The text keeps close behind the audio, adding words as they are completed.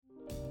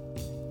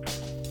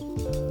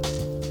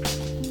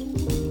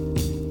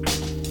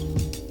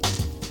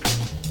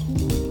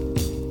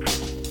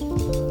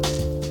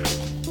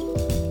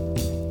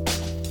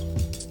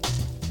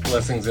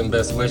Blessings and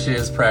best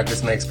wishes.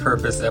 Practice Makes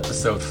Purpose,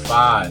 episode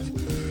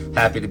 5.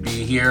 Happy to be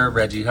here.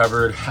 Reggie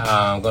Hubbard.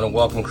 I'm going to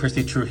welcome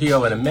Christy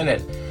Trujillo in a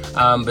minute.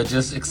 But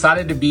just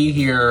excited to be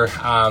here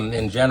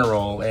in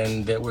general,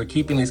 and that we're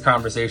keeping these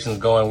conversations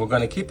going. We're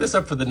going to keep this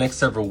up for the next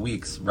several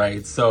weeks,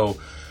 right? So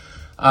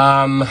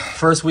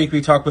first week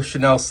we talked with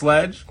Chanel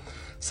Sledge.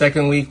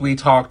 Second week we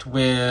talked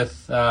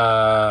with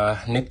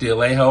Nick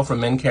DeAlejo from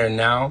Men Care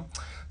Now.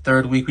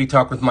 Third week we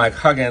talked with Mike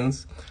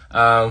Huggins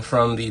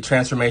from the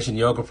Transformation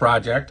Yoga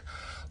Project.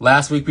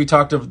 Last week we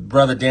talked to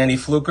brother Danny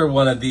Fluker,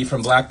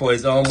 from Black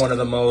Boys Own, one of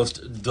the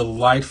most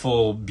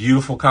delightful,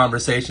 beautiful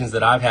conversations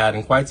that I've had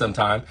in quite some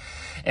time.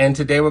 And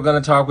today we're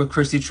going to talk with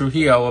Christy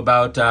Trujillo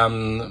about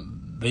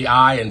the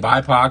eye and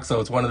BIPOC. So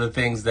it's one of the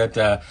things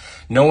that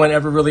no one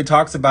ever really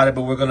talks about it,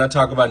 but we're going to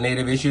talk about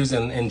Native issues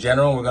in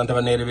general. We're going to talk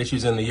about Native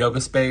issues in the yoga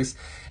space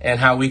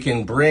and how we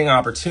can bring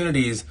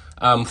opportunities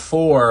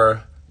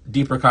for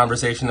deeper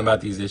conversation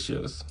about these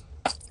issues.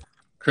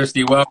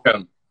 Christy,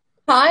 welcome.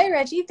 Hi,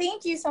 Reggie.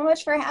 Thank you so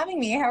much for having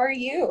me. How are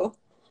you?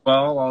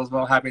 Well, all is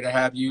well. Happy to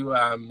have you,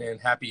 and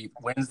happy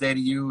Wednesday to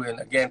you. And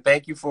again,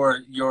 thank you for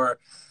your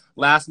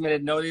last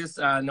minute notice.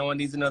 No one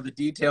needs to know the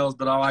details,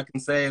 but all I can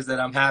say is that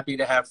I'm happy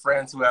to have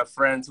friends who are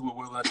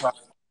willing to talk.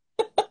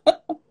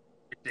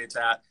 Appreciate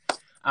that.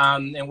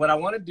 And what I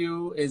want to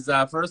do is,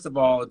 first of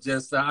all,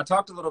 just I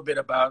talked a little bit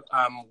about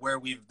where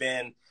we've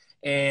been.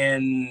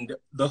 And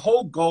the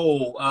whole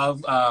goal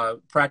of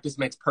Practice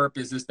Makes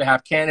Purpose is to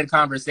have candid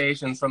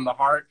conversations from the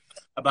heart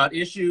about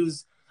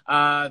issues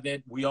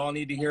that we all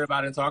need to hear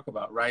about and talk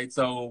about, right?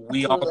 So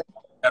we all, for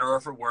better or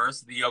for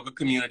worse, the yoga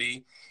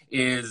community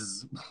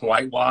is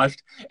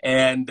whitewashed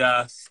and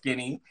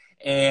skinny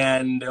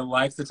and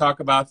likes to talk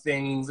about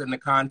things in the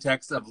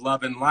context of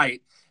love and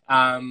light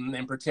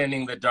and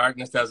pretending that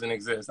darkness doesn't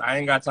exist. I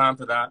ain't got time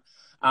for that.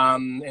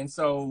 And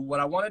so what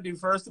I want to do,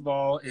 first of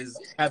all, is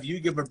have you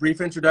give a brief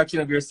introduction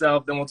of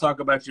yourself, then we'll talk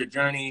about your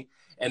journey,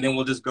 and then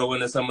we'll just go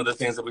into some of the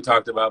things that we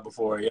talked about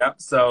before. Yeah.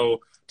 So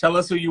tell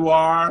us who you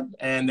are,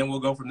 and then we'll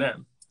go from there.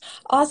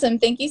 Awesome.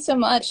 Thank you so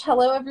much.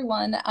 Hello,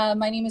 everyone.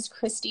 My name is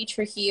Christy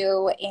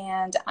Trujillo,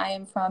 and I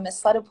am from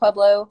Isleta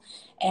Pueblo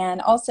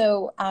and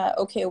also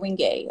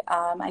Okeowinge.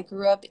 I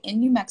grew up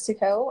in New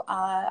Mexico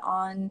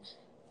on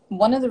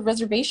one of the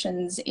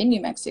reservations in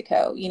New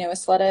Mexico. You know,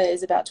 Isleta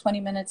is about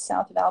 20 minutes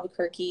south of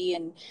Albuquerque.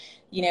 And,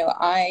 you know,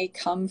 I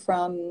come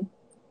from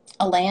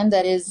a land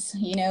that is,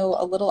 you know,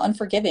 a little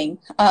unforgiving.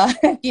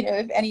 You know,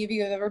 if any of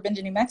you have ever been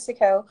to New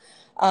Mexico,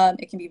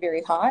 it can be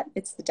very hot.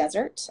 It's the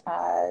desert.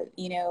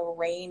 You know,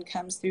 rain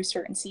comes through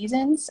certain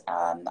seasons.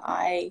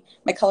 My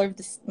color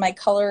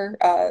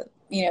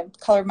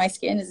of my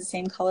skin is the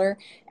same color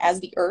as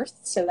the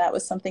earth. So that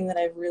was something that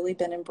I've really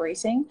been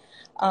embracing.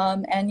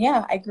 And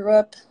yeah, I grew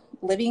up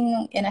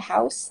living in a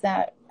house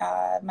that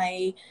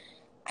I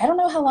don't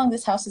know how long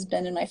this house has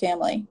been in my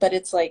family, but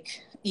it's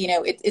like, you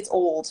know, it's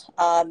old.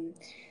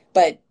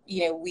 But,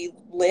 you know, we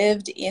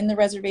lived in the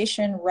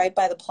reservation right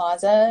by the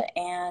plaza,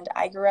 and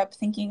I grew up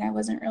thinking I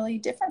wasn't really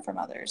different from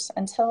others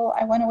until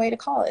I went away to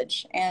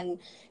college. And,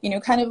 you know,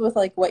 kind of with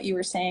like what you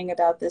were saying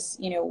about this,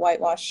 you know,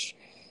 whitewash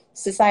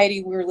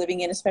society we were living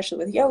in, especially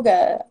with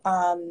yoga,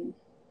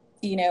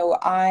 you know,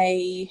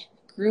 I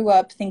grew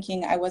up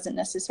thinking I wasn't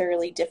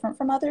necessarily different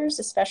from others,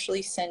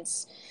 especially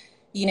since,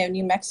 you know,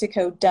 New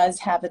Mexico does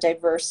have a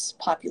diverse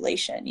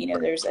population. You know,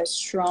 there's a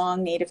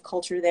strong Native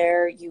culture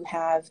there. You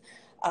have,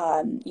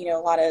 you know,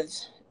 a lot of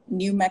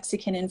New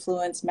Mexican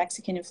influence,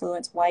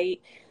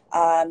 white,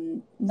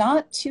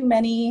 not too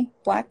many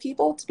Black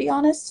people, to be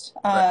honest.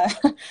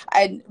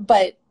 Right.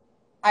 But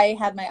I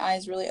had my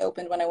eyes really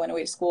opened when I went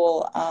away to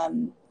school.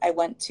 I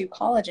went to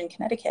college in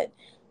Connecticut,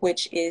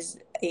 which is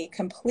a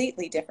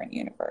completely different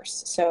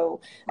universe.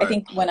 So right. I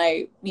think when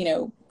I, you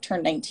know,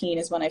 turned 19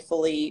 is when I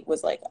fully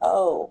was like,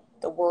 oh,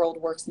 the world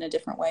works in a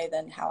different way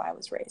than how I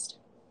was raised.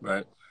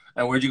 Right.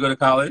 And where'd you go to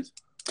college?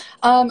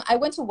 I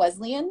went to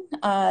Wesleyan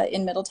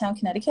in Middletown,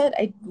 Connecticut.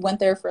 I went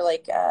there for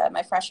like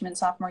my freshman,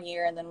 sophomore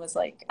year, and then was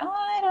like,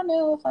 I don't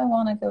know if I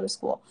want to go to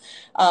school.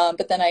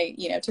 But then I,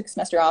 you know, took a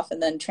semester off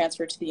and then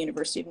transferred to the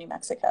University of New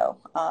Mexico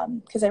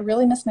because I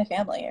really missed my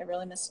family. I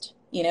really missed,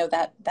 you know,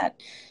 that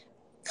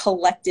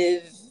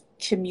collective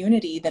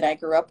community that I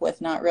grew up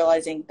with, not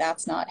realizing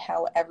that's not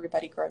how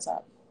everybody grows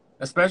up.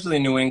 Especially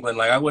in New England.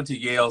 Like I went to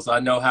Yale, so I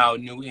know how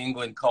New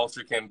England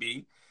culture can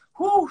be.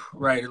 Whew,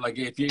 right. Like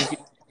if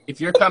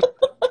you're coming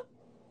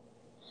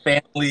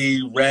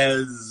family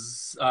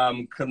res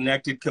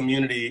connected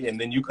community and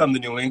then you come to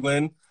New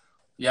England,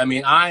 yeah, I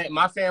mean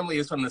my family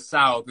is from the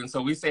South, and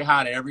so we say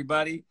hi to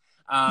everybody.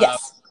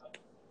 Yes.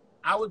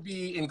 I would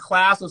be in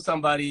class with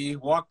somebody,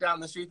 walk down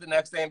the street the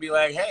next day and be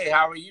like, hey,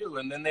 how are you?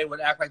 And then they would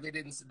act like they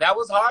didn't. That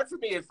was hard for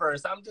me at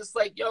first. I'm just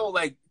like, yo,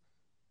 like,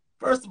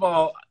 first of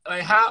all,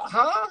 like, how,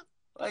 huh?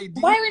 Like,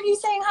 do Why you? were you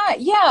saying hi?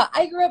 Yeah,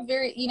 I grew up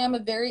very, I'm a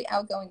very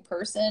outgoing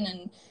person.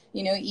 And,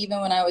 even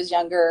when I was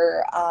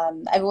younger,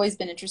 I've always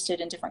been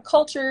interested in different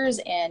cultures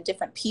and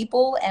different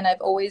people. And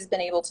I've always been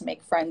able to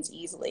make friends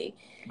easily.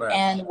 Right,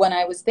 And when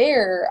I was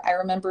there, I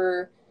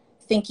remember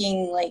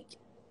thinking, like,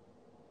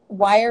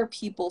 why are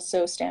people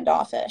so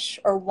standoffish?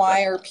 Or right,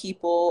 why are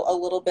people a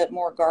little bit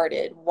more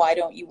guarded? Why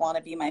don't you want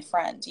to be my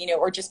friend?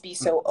 Or just be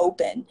so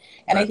open.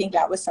 And I right. think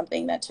that was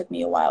something that took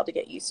me a while to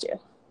get used to.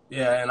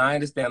 Yeah, and I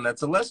understand that.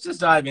 So let's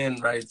just dive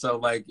in, right? So,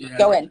 like,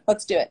 Go in,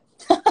 let's do it.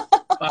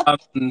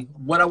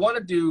 what I want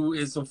to do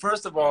is, so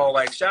first of all,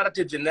 like, shout out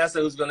to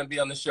Janessa, who's going to be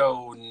on the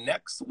show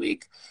next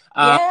week.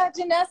 Uh, Yeah,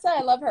 Janessa,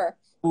 I love her.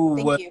 who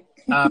Thank was, you.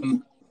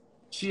 um,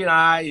 she and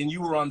I, and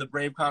you were on the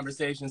Brave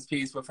Conversations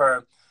piece with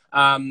her.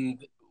 Um,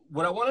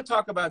 what I want to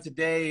talk about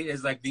today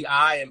is like the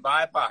I in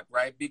BIPOC,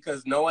 right?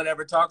 Because no one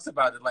ever talks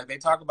about it. Like they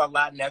talk about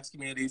Latinx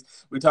communities,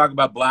 we talk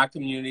about Black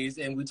communities,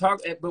 and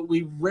but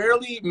we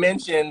rarely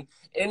mention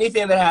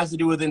anything that has to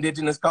do with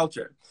Indigenous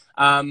culture.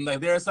 Like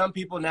there are some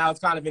people now, it's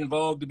kind of in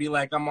vogue to be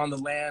like, I'm on the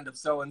land of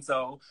so and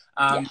so.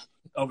 Yeah.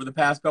 Over the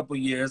past couple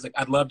of years, like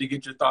I'd love to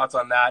get your thoughts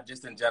on that,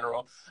 just in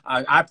general.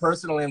 I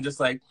personally am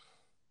just like,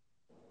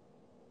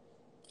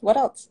 What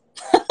else?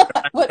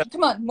 What?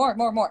 Come on, more,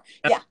 more, more.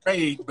 that's Yeah.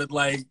 great, but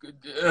like,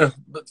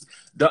 but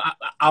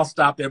I'll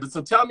stop there. But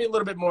so tell me a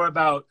little bit more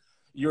about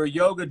your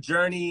yoga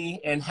journey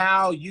and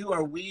how you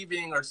are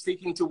weaving or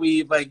seeking to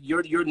weave like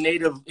your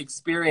native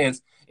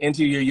experience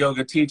into your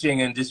yoga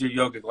teaching and just your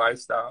yogic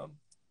lifestyle.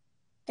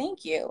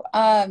 Thank you.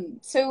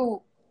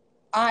 So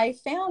I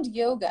found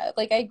yoga.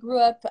 Like I grew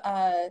up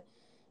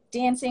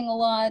dancing a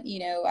lot.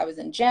 I was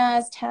in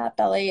jazz, tap,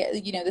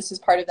 ballet. This is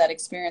part of that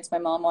experience my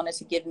mom wanted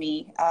to give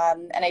me.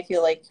 And I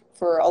feel like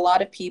for a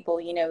lot of people,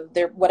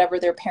 whatever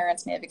their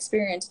parents may have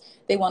experienced,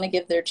 they want to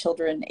give their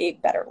children a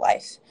better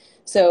life.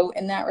 So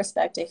in that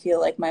respect, I feel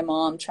like my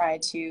mom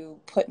tried to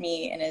put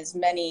me in as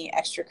many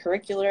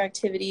extracurricular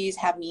activities,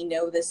 have me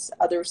know this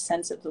other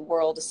sense of the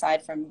world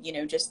aside from,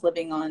 just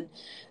living on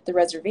the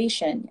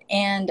reservation.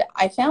 And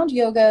I found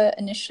yoga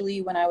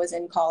initially when I was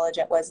in college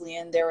at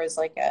Wesleyan. There was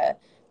like a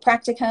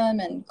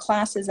practicum and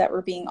classes that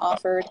were being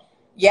offered.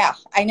 Yeah,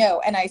 I know.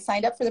 And I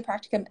signed up for the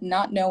practicum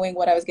not knowing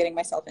what I was getting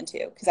myself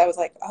into because I was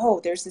like, oh,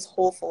 there's this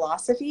whole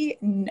philosophy.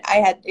 And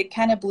it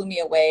kind of blew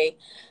me away.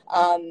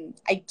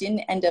 I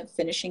didn't end up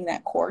finishing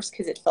that course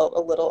because it felt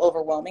a little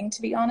overwhelming,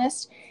 to be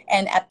honest.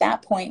 And at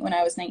that point, when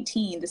I was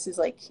 19, this is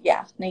like,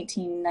 yeah,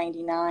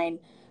 1999,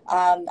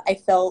 I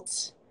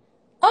felt,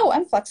 oh,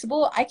 I'm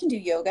flexible. I can do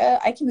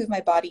yoga. I can move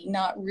my body,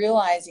 not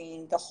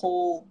realizing the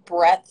whole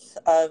breadth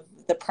of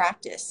the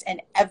practice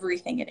and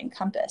everything it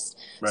encompassed.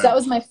 So that Right.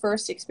 was my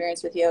first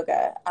experience with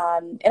yoga.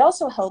 It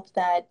also helped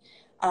that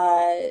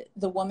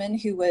the woman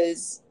who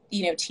was,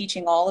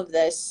 teaching all of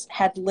this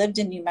had lived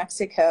in New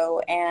Mexico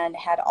and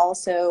had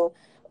also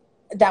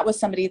that was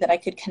somebody that I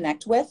could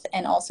connect with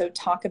and also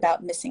talk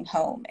about missing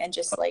home and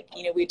just like,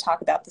 we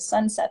talk about the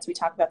sunsets, we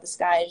talk about the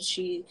skies.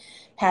 She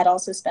had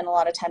also spent a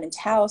lot of time in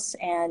Taos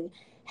and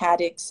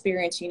had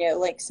experienced,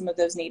 like some of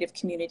those native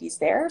communities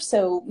there.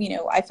 So,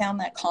 I found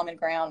that common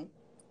ground.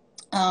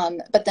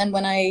 But then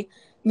when I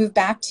moved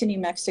back to New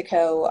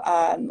Mexico,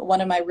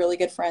 one of my really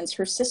good friends,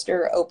 her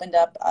sister opened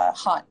up a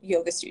hot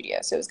yoga studio.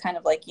 So it was kind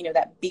of like,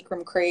 that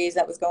Bikram craze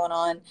that was going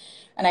on.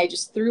 And I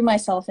just threw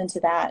myself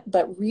into that.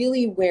 But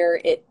really, where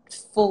it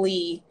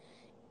fully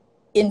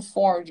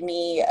informed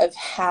me of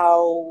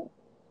how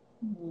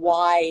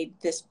wide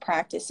this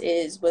practice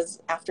is was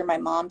after my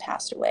mom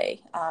passed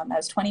away. I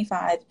was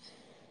 25.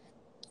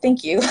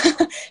 Thank you.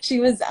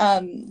 She was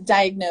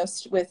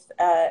diagnosed with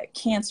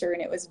cancer,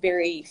 and it was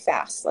very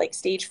fast, like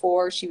stage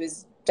 4. She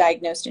was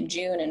diagnosed in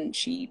June, and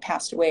she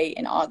passed away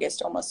in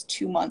August, almost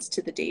 2 months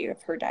to the date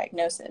of her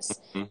diagnosis.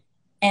 Mhm.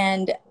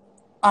 And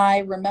I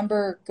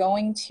remember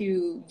going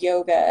to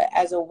yoga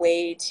as a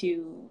way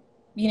to,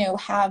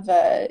 have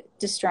a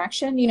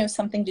distraction,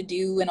 something to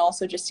do, and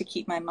also just to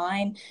keep my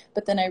mind.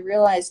 But then I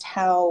realized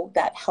how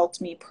that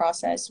helped me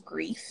process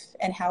grief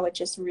and how it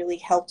just really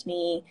helped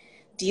me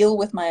deal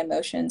with my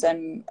emotions.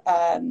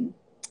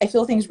 I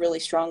feel things really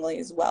strongly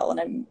as well, and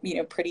I'm,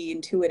 pretty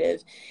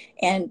intuitive.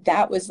 And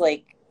that was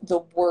like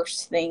the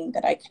worst thing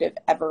that I could have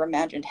ever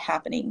imagined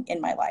happening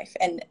in my life.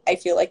 And I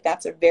feel like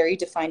that's a very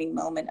defining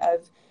moment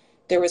of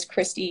there was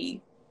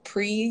Christy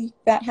pre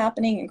that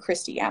happening and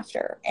Christy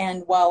after.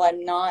 And while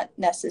I'm not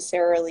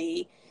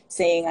necessarily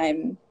saying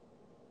I'm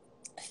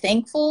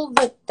thankful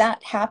that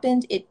that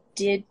happened, it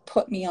did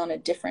put me on a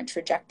different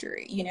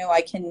trajectory.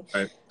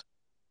 Right.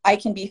 I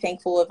can be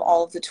thankful of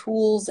all of the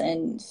tools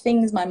and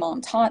things my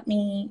mom taught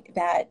me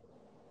that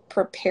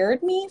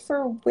prepared me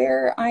for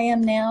where I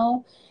am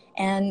now.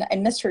 And I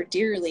miss her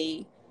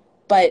dearly,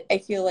 but I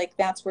feel like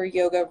that's where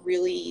yoga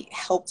really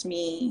helped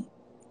me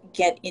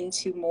get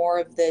into more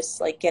of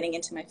this, like getting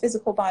into my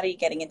physical body,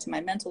 getting into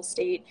my mental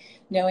state,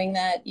 knowing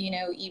that,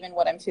 even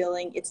what I'm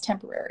feeling, it's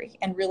temporary.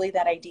 And really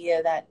that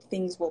idea that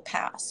things will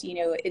pass,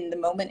 in the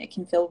moment it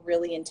can feel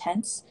really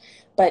intense,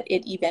 but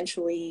it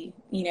eventually,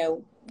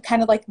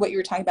 kind of like what you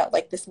were talking about,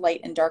 like this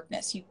light and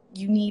darkness.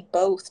 You need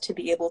both to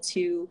be able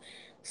to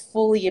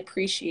fully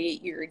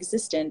appreciate your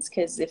existence,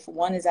 because if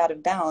one is out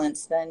of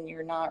balance, then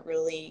you're not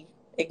really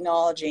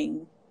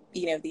acknowledging,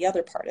 the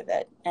other part of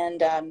it.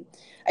 And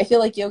I feel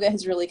like yoga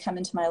has really come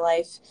into my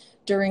life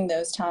during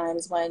those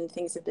times when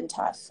things have been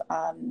tough.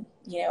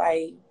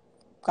 I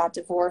got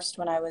divorced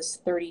when I was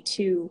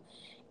 32,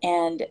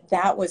 and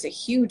that was a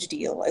huge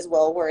deal as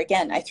well, where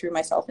again, I threw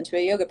myself into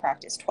a yoga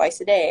practice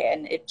twice a day,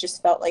 and it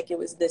just felt like it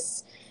was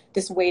this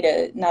way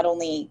to not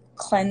only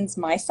cleanse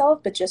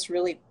myself, but just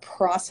really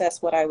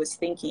process what I was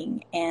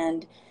thinking.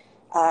 And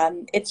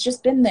it's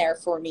just been there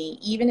for me.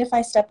 Even if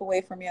I step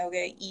away from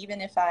yoga,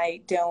 even if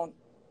I don't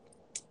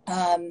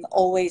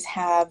always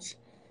have,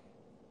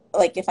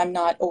 like if I'm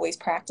not always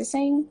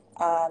practicing,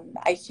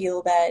 I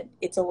feel that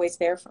it's always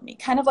there for me.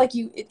 Kind of like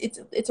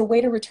it's a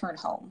way to return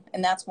home.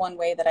 And that's one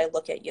way that I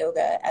look at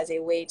yoga, as a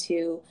way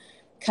to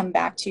come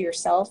back to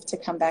yourself, to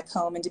come back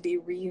home, and to be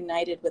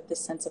reunited with this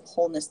sense of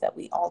wholeness that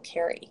we all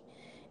carry.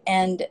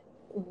 And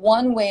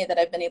one way that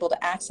I've been able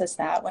to access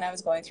that, when I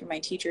was going through my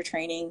teacher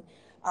training,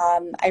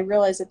 I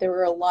realized that there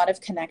were a lot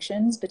of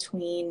connections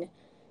between,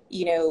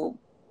 yamas,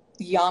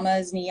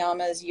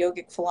 niyamas,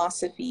 yogic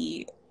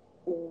philosophy,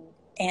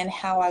 and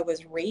how I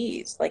was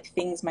raised, like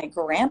things my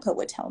grandpa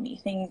would tell me,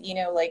 things,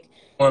 like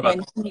More about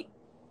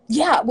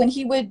when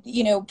he would,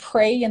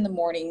 pray in the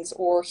mornings,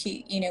 or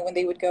when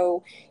they would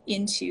go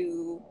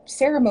into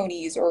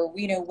ceremonies, or,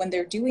 when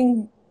they're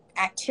doing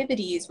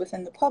activities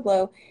within the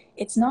Pueblo,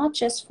 it's not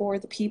just for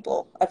the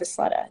people of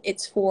Isleta,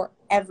 it's for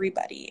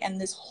everybody and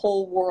this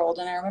whole world.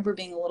 And I remember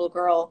being a little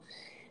girl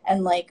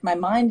and like my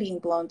mind being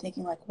blown,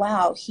 thinking like,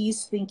 wow,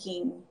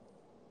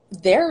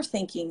 they're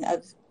thinking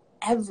of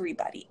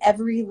everybody,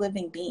 every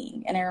living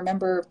being. And I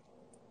remember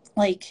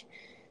like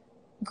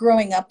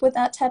growing up with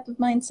that type of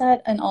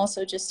mindset, and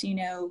also just,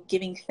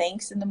 giving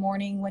thanks in the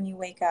morning when you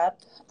wake up,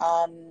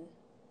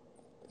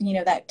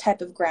 that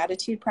type of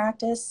gratitude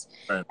practice.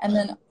 right. And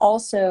then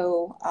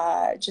also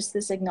just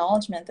this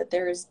acknowledgement that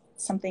there is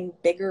something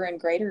bigger and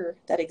greater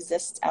that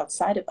exists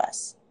outside of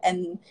us.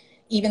 And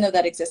even though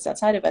that exists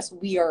outside of us,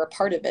 we are a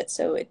part of it.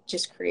 So it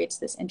just creates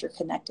this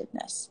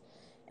interconnectedness.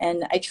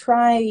 And I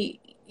try,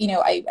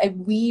 I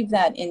weave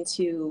that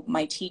into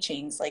my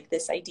teachings, like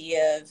this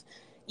idea of,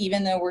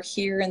 even though we're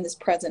here in this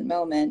present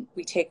moment,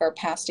 we take our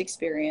past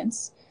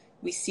experience,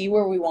 we see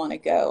where we want to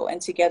go, and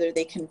together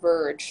they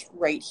converge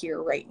right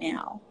here, right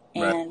now.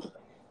 Right. And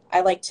I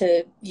like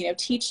to,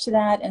 teach to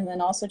that, and then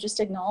also just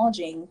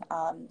acknowledging,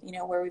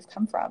 where we've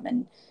come from.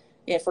 And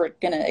if we're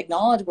going to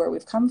acknowledge where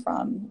we've come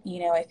from,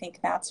 I think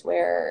that's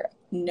where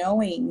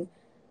knowing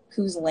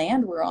whose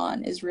land we're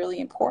on is really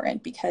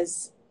important,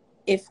 because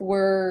if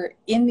we're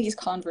in these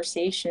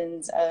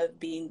conversations of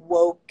being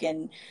woke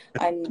and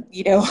I'm,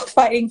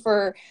 fighting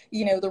for,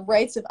 the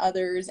rights of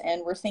others,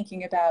 and we're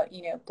thinking about,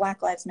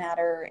 Black Lives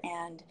Matter,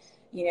 and,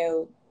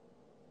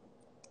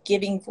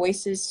 giving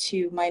voices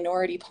to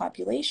minority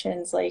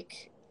populations,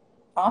 like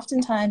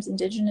oftentimes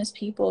Indigenous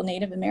people,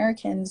 Native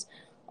Americans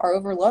are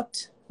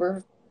overlooked.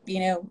 We're,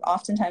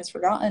 oftentimes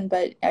forgotten,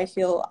 but I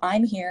feel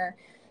I'm here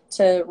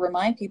to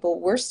remind people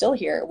we're still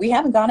here. We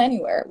haven't gone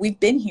anywhere. We've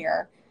been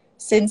here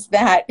since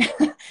that,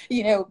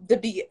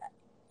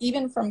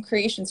 even from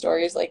creation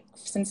stories, like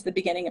since the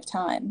beginning of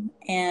time.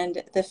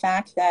 And the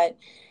fact that,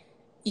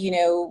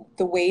 the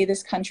way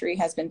this country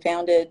has been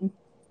founded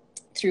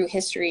through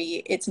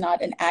history, it's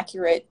not an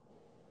accurate,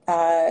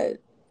 and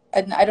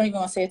I don't even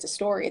want to say it's a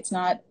story.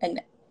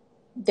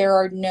 There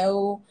are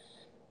no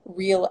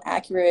real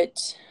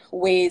accurate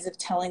ways of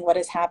telling what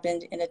has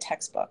happened in a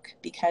textbook,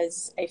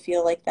 because I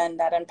feel like then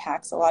that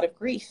unpacks a lot of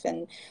grief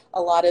and a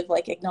lot of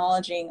like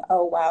acknowledging,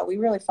 oh wow, we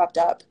really fucked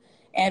up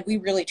and we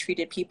really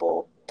treated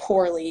people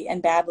poorly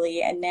and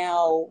badly, and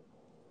now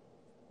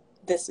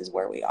this is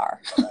where we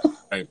are.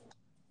 Right.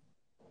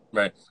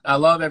 Right. I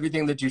love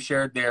everything that you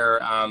shared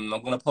there. I'm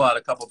going to pull out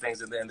a couple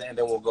things, and then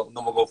we'll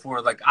go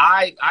forward. Like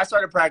I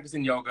started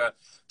practicing yoga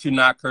to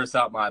not curse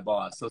out my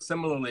boss. So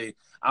similarly,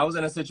 I was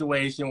in a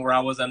situation where I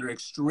was under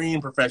extreme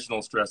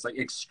professional stress, like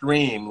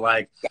extreme,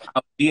 like I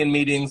would be in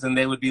meetings and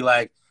they would be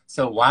like,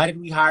 so why did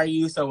we hire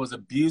you? So it was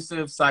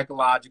abusive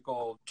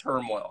psychological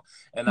turmoil.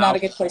 And not a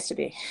good place to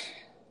be.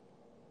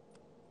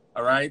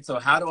 All right. So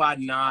how do I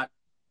not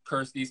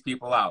curse these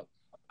people out?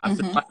 I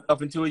set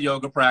myself into a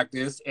yoga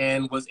practice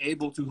and was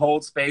able to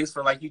hold space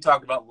for, like you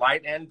talked about,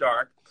 light and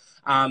dark.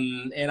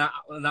 And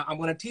I'm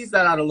going to tease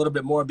that out a little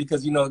bit more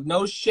because,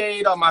 no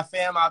shade on my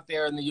fam out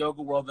there in the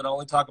yoga world that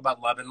only talk about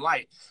love and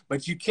light.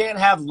 But you can't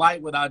have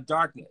light without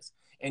darkness,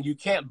 and you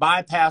can't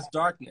bypass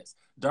darkness.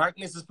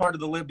 Darkness is part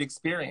of the lived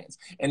experience.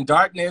 And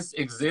darkness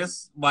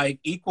exists like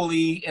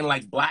equally in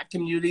like Black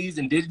communities,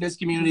 indigenous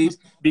communities,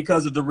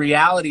 because of the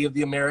reality of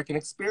the American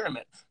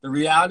experiment. The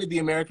reality of the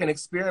American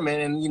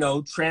experiment, and, you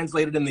know,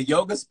 translated in the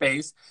yoga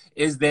space,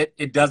 is that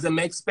it doesn't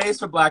make space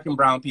for Black and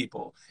brown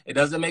people. It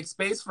doesn't make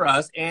space for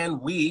us.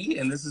 And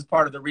this is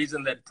part of the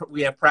reason that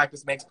we have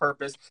Practice Makes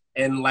Purpose,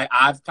 and like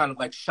I've kind of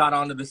like shot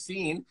onto the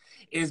scene,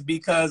 is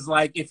because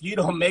like, if you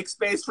don't make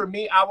space for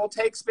me, I will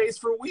take space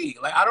for we.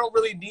 Like, I don't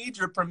really need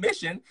your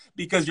permission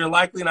because you're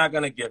likely not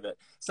going to give it.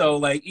 So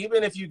like,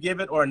 even if you give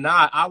it or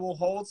not, I will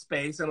hold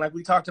space. And like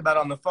we talked about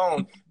on the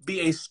phone,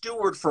 be a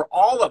steward for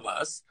all of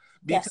us.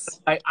 Because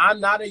Yes. like, I'm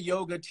not a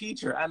yoga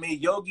teacher. I'm a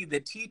yogi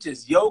that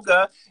teaches.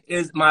 Yoga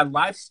is my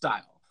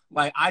lifestyle.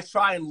 Like, I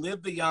try and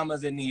live the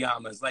yamas and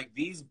niyamas. Like,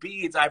 these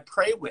beads I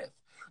pray with,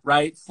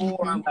 right?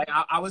 Like,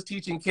 I was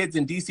teaching kids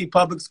in DC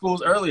public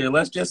schools earlier.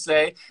 Let's just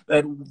say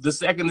that the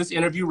second this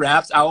interview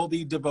wraps, I will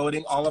be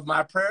devoting all of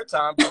my prayer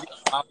time to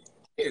these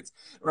kids,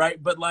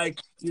 right? But like,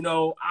 you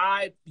know,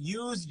 I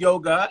use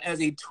yoga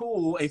as a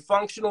tool, a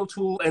functional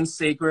tool, and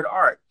sacred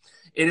art.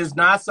 It is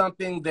not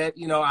something that,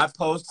 you know, I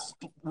post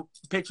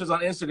pictures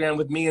on Instagram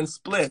with me in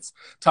splits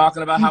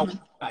talking about how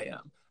I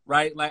am.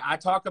 Right? Like, I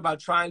talk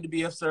about trying to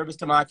be of service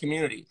to my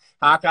community.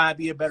 How can I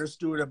be a better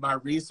steward of my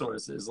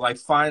resources, like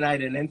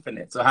finite and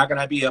infinite? So how can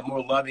I be a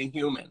more loving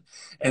human?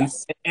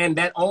 And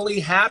that only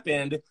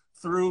happened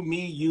through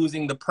me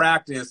using the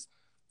practice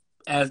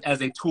as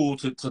a tool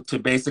to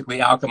basically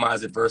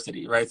alchemize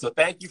adversity, right? So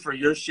thank you for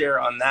your share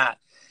on that.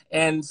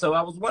 And so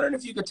I was wondering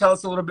if you could tell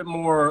us a little bit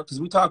more,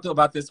 because we talked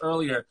about this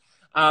earlier.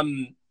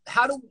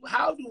 How do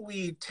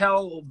we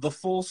tell the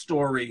full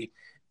story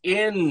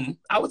in,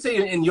 I would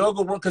say, in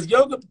yoga world? Because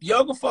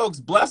yoga folks,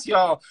 bless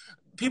y'all,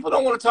 people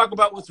don't want to talk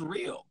about what's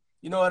real.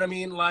 You know what I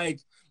mean? Like,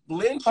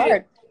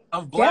 lynching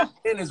of Black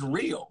men is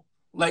real.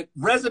 Like,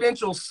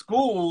 residential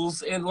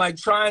schools and like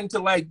trying to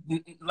like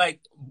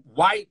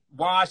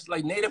whitewash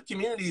like Native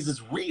communities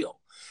is real.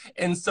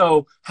 And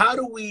so how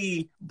do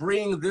we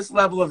bring this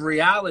level of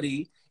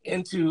reality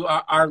into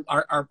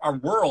our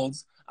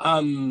worlds,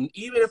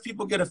 even if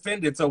people get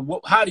offended?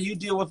 So how do you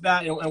deal with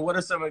that? And what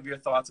are some of your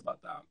thoughts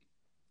about that?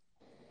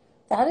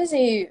 That is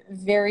a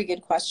very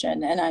good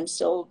question, and I'm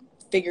still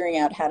figuring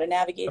out how to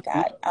navigate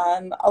that.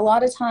 A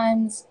lot of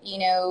times, you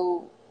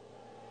know,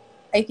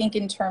 I think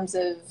in terms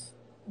of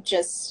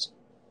just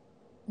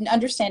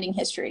understanding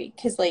history,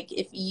 because like,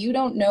 if you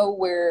don't know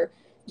where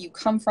you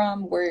come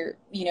from, where,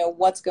 you know,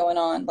 what's going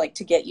on, like,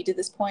 to get you to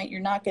this point,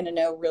 you're not going to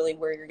know really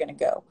where you're going to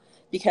go,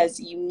 because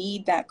you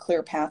need that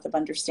clear path of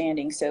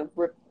understanding. So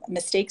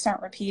mistakes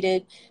aren't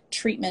repeated,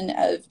 treatment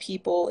of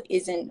people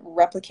isn't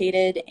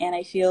replicated. And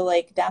I feel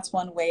like that's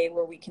one way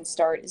where we can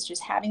start, is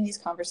just having these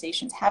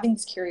conversations, having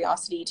this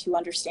curiosity to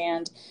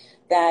understand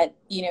that,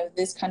 you know,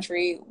 this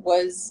country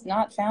was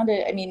not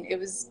founded, I mean, it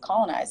was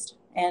colonized.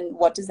 And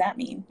what does that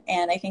mean?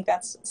 And I think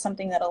that's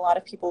something that a lot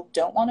of people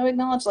don't want to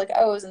acknowledge. Like,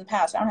 oh, it was in the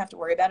past, I don't have to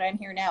worry about it, I'm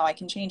here now, I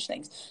can change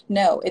things.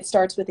 No, it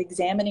starts with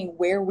examining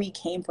where we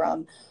came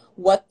from,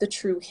 what the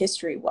true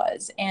history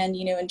was. And,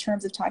 you know, in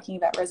terms of talking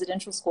about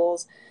residential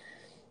schools,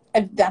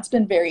 that's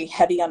been very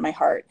heavy on my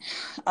heart.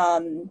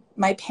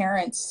 My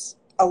parents,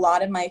 a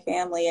lot of my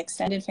family,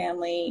 extended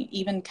family,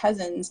 even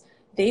cousins,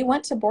 they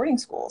went to boarding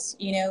schools,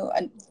 you know,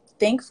 and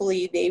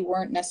thankfully they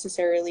weren't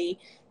necessarily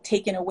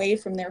taken away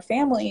from their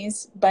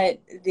families, but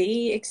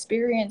they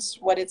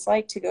experienced what it's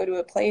like to go to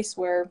a place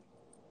where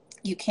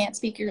you can't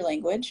speak your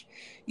language,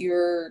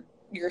 your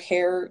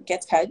hair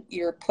gets cut,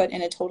 you're put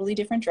in a totally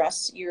different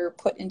dress, you're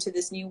put into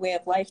this new way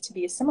of life to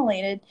be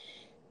assimilated.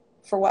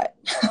 For what?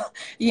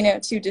 You know,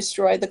 to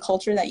destroy the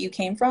culture that you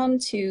came from,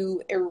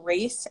 to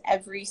erase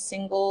every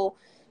single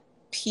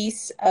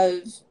piece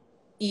of,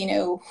 you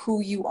know, who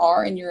you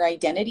are and your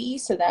identity,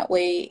 so that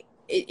way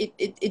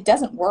it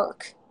doesn't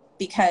work,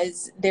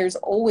 because there's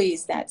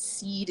always that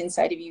seed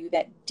inside of you,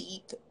 that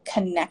deep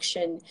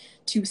connection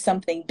to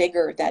something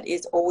bigger that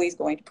is always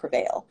going to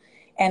prevail.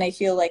 And I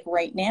feel like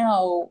right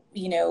now,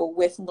 you know,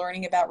 with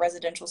learning about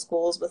residential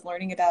schools, with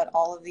learning about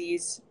all of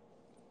these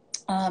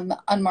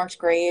unmarked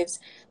graves,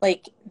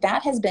 like,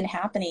 that has been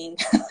happening,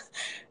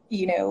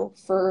 you know,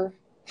 for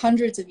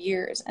hundreds of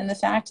years. And the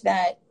fact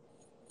that,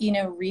 you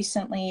know,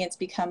 recently it's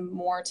become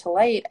more to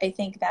light, I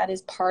think that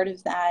is part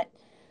of that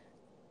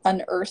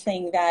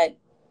unearthing, that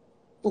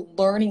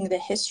learning the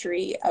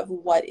history of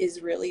what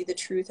is really the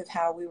truth of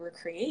how we were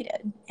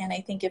created. And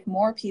I think if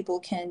more people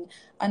can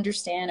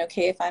understand,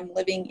 okay, if I'm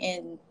living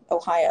in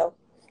Ohio,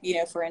 you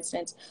know, for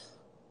instance,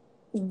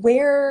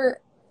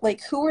 where,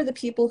 like, who are the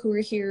people who are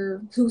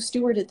here, who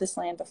stewarded this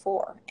land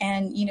before?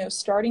 And, you know,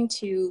 starting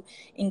to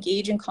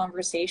engage in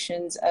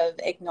conversations of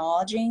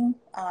acknowledging,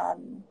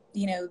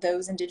 you know,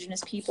 those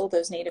indigenous people,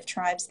 those native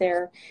tribes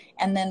there,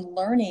 and then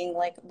learning,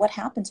 like, what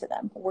happened to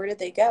them? Where did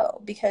they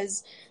go?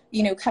 Because,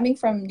 you know, coming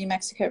from New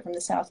Mexico, from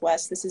the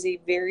Southwest, this is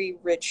a very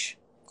rich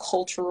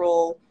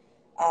cultural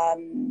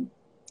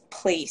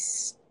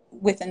place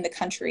within the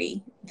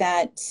country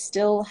that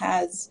still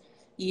has,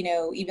 you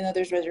know, even though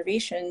there's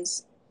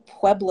reservations,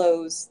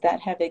 pueblos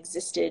that have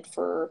existed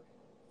for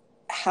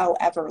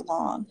however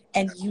long.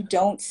 And you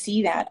don't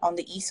see that on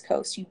the East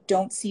Coast. You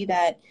don't see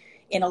that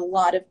in a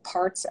lot of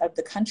parts of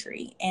the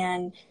country.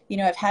 And, you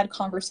know, I've had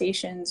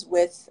conversations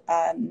with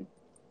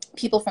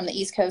people from the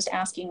East Coast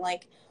asking,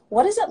 like,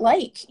 what is it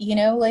like, you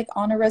know, like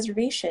on a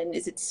reservation?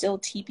 Is it still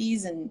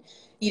teepees? And,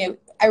 you know,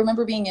 I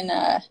remember being in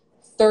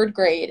third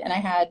grade, and I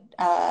had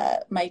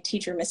my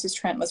teacher, Mrs.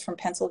 Trent, was from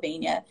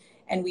Pennsylvania,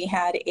 and we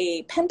had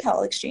a pen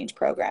pal exchange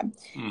program.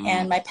 Mm-hmm.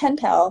 And my pen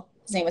pal,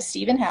 his name was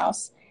Stephen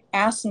House,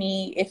 asked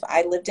me if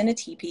I lived in a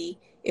teepee,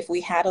 if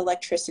we had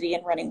electricity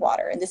and running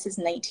water. And this is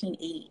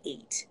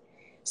 1988.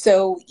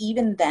 So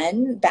even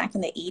then, back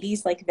in the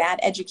 80s, like that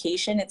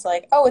education, it's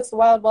like, oh, it's the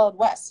wild, wild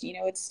west. You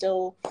know, it's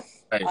still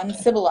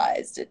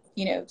uncivilized.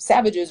 You know,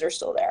 savages are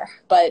still there.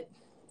 But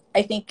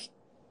I think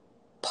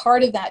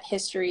part of that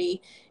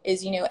history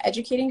is, you know,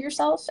 educating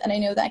yourself. And I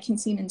know that can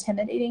seem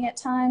intimidating at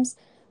times,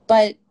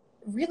 but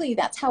really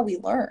that's how we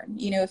learn.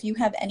 You know, if you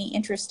have any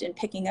interest in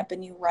picking up a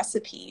new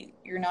recipe,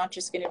 you're not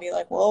just going to be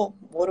like, well,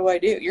 what do I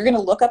do? You're going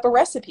to look up a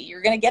recipe.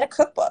 You're going to get a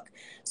cookbook.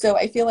 So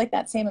I feel like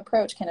that same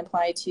approach can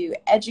apply to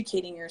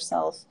educating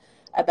yourself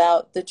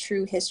about the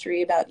true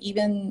history, about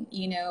even,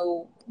 you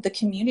know, the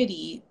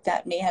community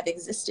that may have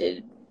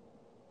existed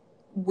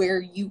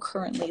where you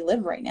currently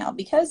live right now.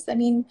 Because, I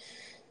mean,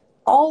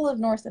 all of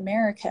North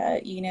America,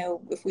 you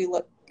know, if we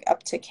look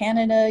up to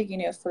Canada, you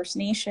know, First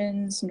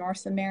Nations,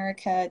 North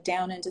America,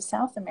 down into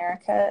South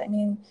America, I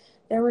mean,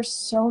 there were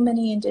so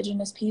many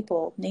indigenous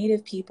people,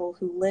 native people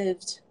who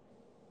lived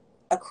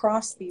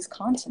across these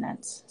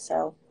continents.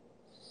 So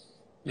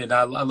yeah,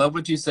 I love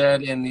what you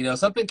said, and you know,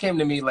 something came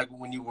to me like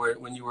when you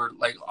were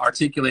like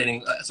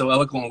articulating so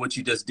eloquently what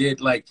you just did.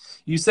 Like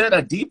you said,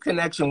 a deep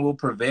connection will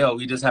prevail.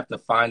 We just have to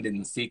find it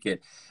and seek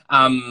it.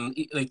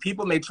 Like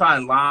people may try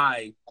and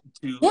lie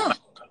to a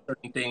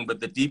certain thing, but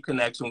the deep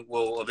connection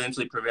will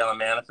eventually prevail and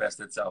manifest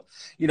itself.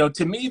 You know,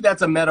 to me,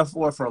 that's a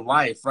metaphor for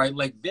life, right?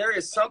 Like there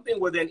is something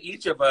within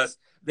each of us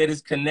that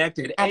is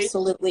connected,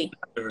 absolutely,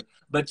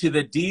 but to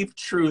the deep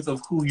truth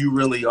of who you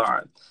really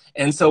are.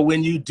 And so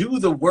when you do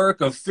the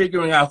work of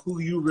figuring out who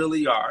you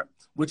really are,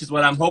 which is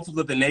what I'm hopeful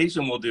that the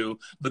nation will do,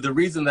 but the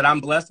reason that I'm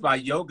blessed by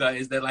yoga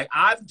is that like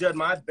I've done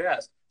my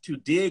best to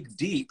dig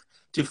deep,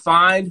 to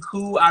find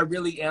who I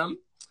really am,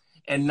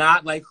 and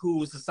not like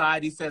who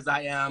society says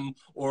I am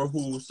or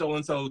who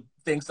so-and-so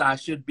thinks I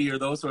should be or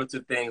those sorts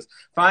of things.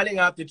 Finding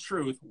out the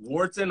truth,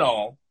 warts and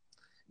all,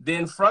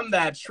 then from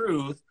that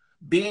truth,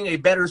 being a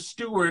better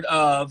steward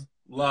of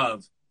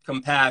love,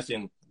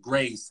 compassion,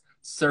 grace,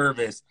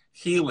 service,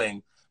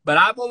 healing. But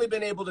I've only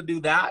been able to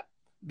do that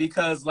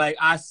because like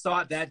I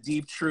sought that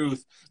deep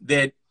truth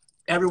that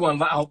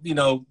everyone, you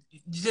know,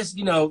 just,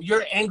 you know, you're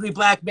an angry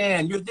black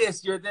man, you're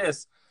this, you're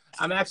this.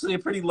 I'm actually a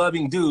pretty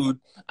loving dude,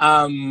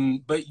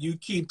 but you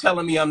keep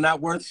telling me I'm not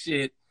worth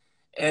shit.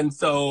 And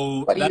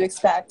so what do you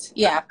expect?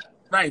 Yeah.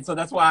 Right. So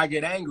that's why I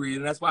get angry,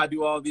 and that's why I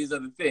do all these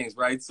other things.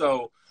 Right.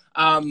 So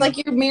like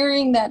you're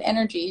mirroring that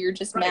energy. You're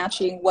just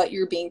matching what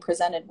you're being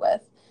presented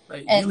with.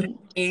 Right. And you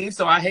hate me,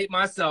 so I hate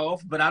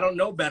myself, but I don't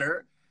know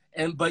better.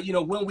 But you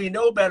know, when we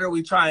know better,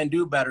 we try and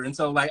do better. And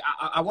so like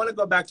I want to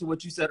go back to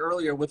what you said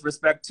earlier with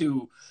respect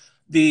to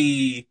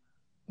the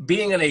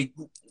being in a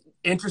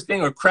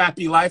interesting or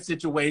crappy life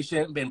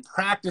situation, been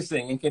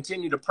practicing and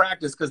continue to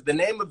practice, because the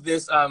name of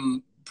this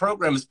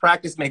program is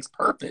Practice Makes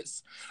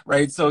Purpose,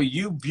 right? So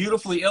you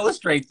beautifully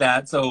illustrate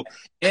that. So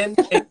in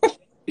a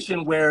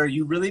situation where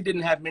you really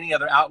didn't have many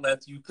other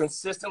outlets, you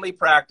consistently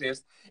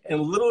practiced,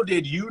 and little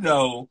did you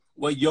know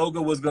what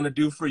yoga was going to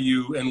do for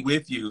you and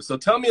with you. So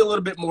tell me a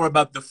little bit more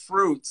about the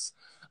fruits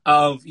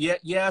of,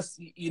 yes,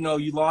 you know,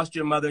 you lost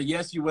your mother.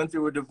 Yes, you went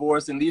through a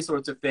divorce and these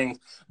sorts of things.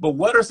 But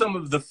what are some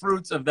of the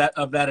fruits of that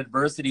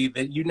adversity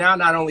that you now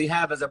not only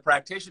have as a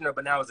practitioner,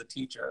 but now as a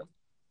teacher?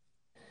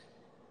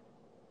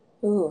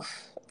 Ooh,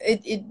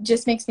 it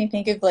just makes me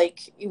think of like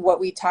what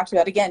we talked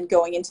about, again,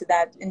 going into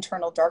that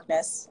internal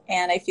darkness.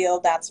 And I feel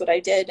that's what I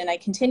did, and I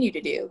continue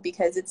to do,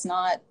 because it's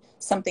not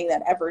something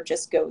that ever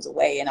just goes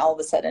away and all of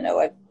a sudden, oh,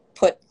 I've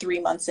put 3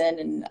 months in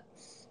and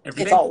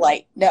it's all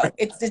light. No,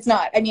 it's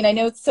not. I mean, I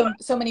know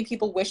so many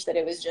people wish that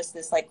it was just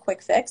this like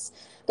quick fix,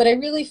 but I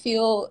really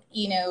feel,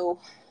 you know,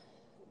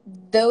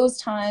 those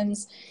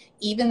times,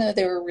 even though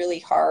they were really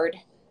hard,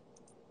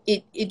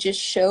 it just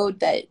showed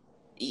that,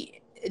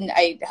 and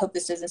I hope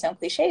this doesn't sound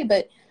cliche,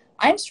 but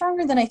I'm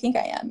stronger than I think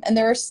I am. And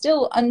there are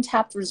still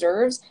untapped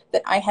reserves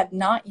that I have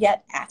not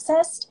yet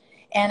accessed.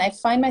 And I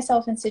find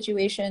myself in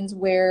situations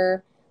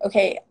where,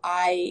 okay,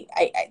 I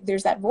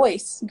there's that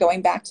voice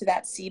going back to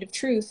that seed of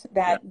truth,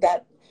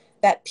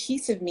 that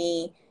piece of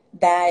me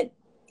that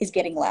is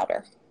getting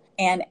louder.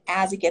 And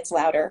as it gets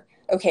louder,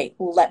 okay,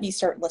 let me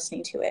start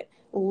listening to it.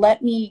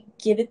 Let me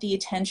give it the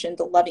attention,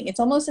 the loving. It's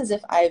almost as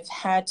if I've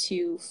had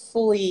to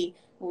fully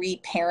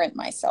reparent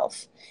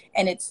myself.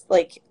 And it's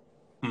like,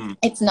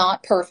 it's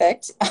not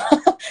perfect,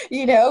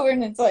 you know,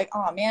 and it's like,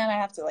 oh man, I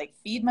have to like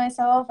feed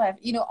myself. I have,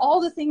 you know, all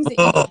the things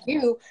that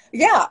you do.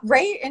 Yeah.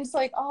 Right. And it's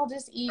like, I'll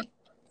just eat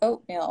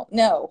oatmeal.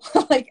 No,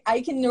 like I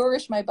can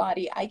nourish my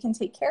body. I can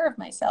take care of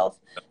myself.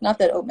 Not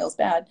that oatmeal's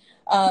bad.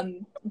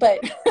 But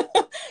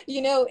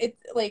It's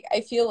like,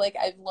 I feel like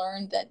I've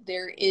learned that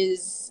there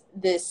is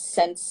this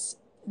sense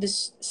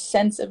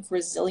of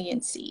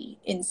resiliency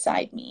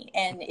inside me,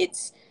 and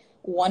it's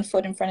one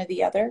foot in front of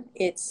the other.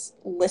 It's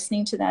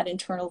listening to that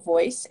internal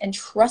voice and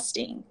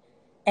trusting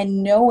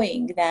and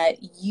knowing that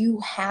you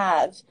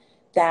have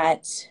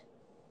that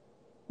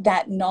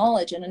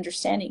knowledge and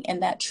understanding,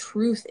 and that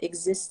truth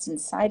exists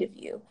inside of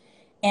you.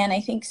 And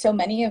I think so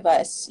many of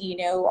us,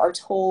 are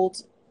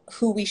told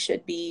who we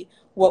should be,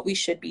 what we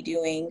should be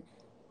doing,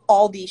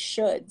 all these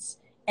shoulds,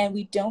 and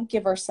we don't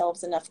give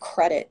ourselves enough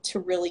credit to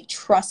really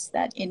trust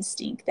that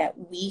instinct that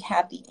we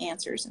have the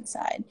answers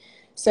inside.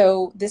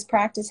 So this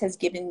practice has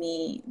given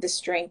me the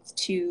strength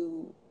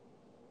to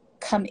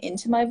come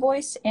into my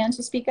voice and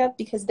to speak up,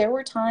 because there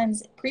were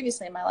times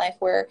previously in my life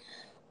where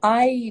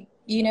I,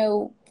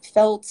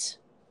 felt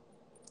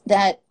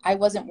that I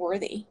wasn't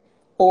worthy,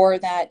 or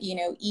that,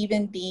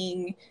 even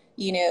being,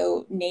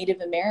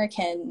 Native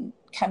American,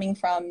 coming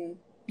from,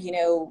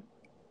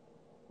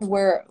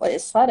 where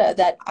Isleta,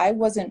 that I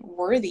wasn't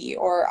worthy,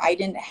 or I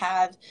didn't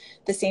have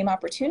the same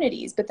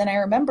opportunities. But then I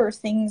remember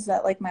things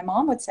that, like, my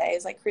mom would say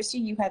is like, Christy,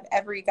 you have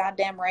every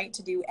goddamn right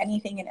to do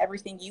anything and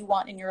everything you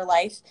want in your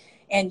life,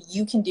 and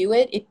you can do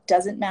it. It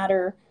doesn't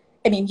matter.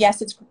 I mean,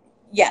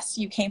 yes,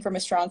 you came from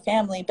a strong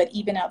family, but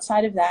even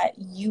outside of that,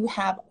 you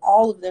have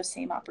all of those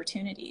same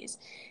opportunities.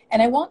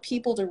 And I want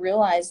people to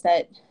realize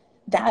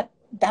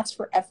that's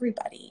for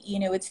everybody.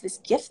 It's this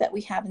gift that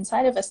we have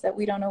inside of us that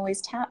we don't always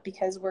tap,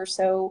 because we're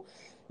so,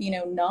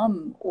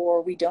 numb,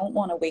 or we don't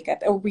want to wake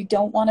up, or we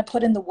don't want to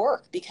put in the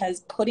work,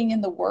 because putting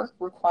in the work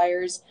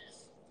requires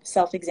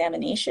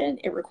self-examination.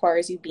 It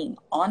requires you being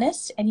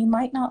honest, and you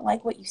might not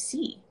like what you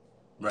see,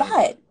 right,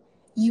 but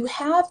you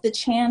have the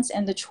chance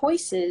and the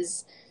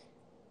choices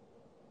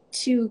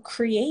to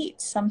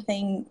create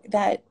something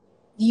that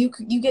you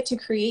get to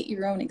create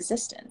your own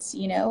existence,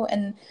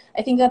 And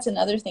I think that's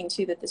another thing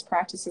too that this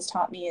practice has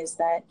taught me, is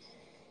that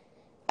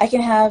I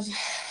can have,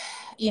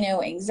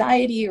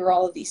 anxiety, or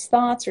all of these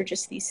thoughts, or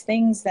just these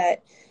things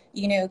that,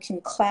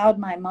 can cloud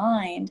my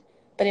mind.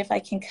 But if I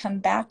can come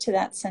back to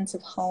that sense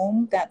of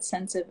home, that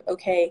sense of,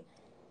 okay,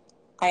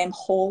 I am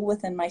whole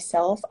within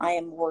myself, I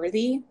am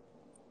worthy,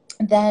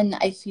 then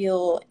I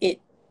feel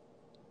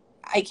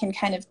I can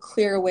kind of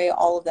clear away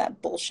all of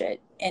that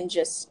bullshit and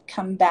just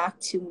come back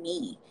to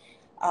me.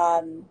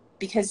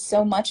 Because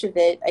so much of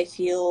it, I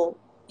feel,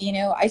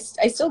 I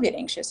still get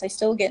anxious. I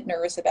still get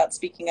nervous about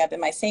speaking up.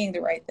 Am I saying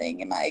the right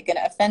thing? Am I going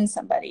to offend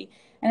somebody?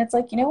 And it's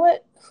like, you know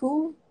what?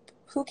 Who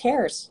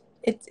cares?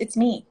 It's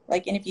me.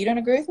 Like, and if you don't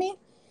agree with me,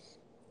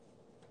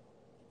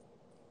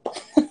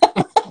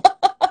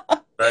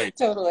 right.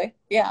 Totally.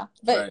 Yeah.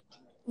 But right,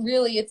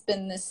 really, it's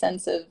been this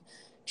sense of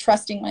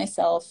trusting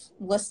myself,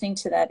 listening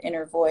to that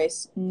inner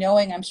voice,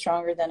 knowing I'm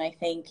stronger than I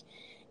think,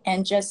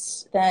 and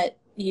just that,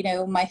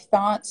 my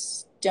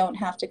thoughts don't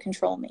have to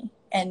control me.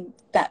 And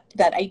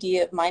that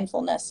idea of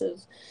mindfulness,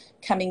 of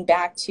coming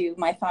back to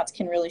my thoughts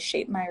can really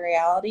shape my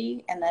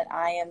reality, and that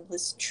I am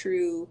this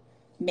true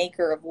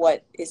maker of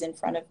what is in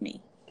front of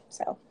me.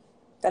 So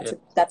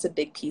that's a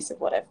big piece of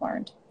what I've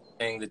learned.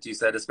 That you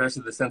said,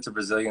 especially the sense of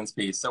resilience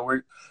piece. So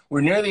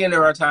we're near the end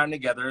of our time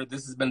together.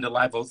 This has been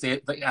delightful.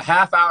 See, like a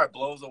half hour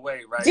blows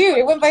away, right? Dude,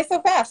 it went by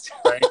so fast.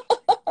 Right?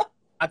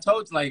 I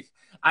told you, like,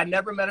 I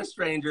never met a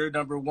stranger,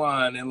 number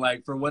one, and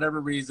like for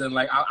whatever reason,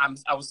 like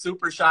I was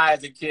super shy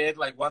as a kid.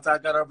 Like once I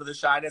got over the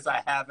shyness,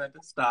 I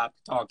haven't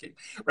stopped talking.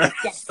 Right.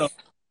 Yes. So,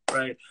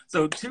 right.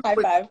 So high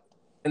five.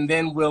 And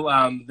then we'll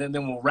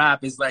we'll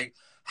wrap. Is like,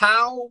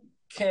 how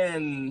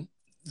can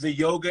the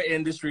yoga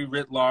industry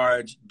writ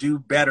large do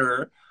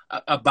better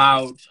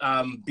about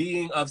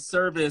being of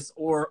service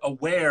or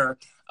aware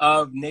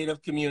of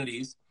Native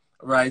communities,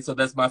 right? So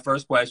that's my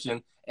first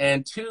question.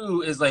 And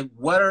two is like,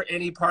 what are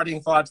any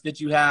parting thoughts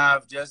that you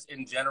have just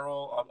in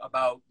general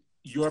about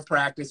your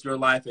practice, your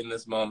life in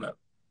this moment?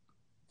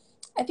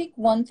 I think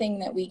one thing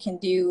that we can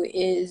do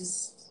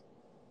is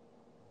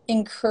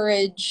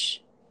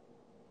encourage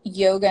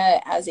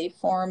yoga as a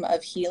form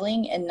of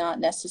healing, and not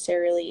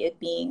necessarily it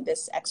being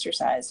this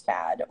exercise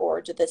fad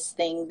or this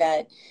thing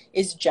that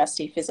is just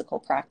a physical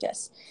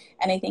practice.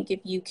 And I think if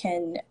you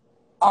can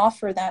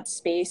offer that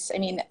space, I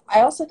mean,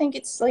 I also think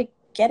it's like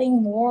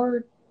getting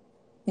more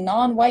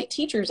non-white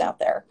teachers out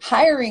there,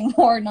 hiring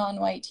more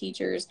non-white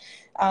teachers,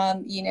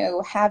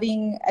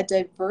 having a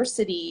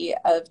diversity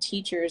of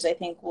teachers, I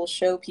think will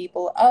show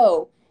people,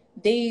 oh,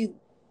 they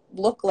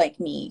look like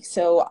me,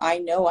 so I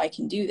know I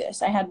can do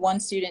this. I had one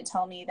student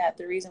tell me that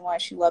the reason why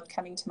she loved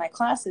coming to my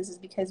classes is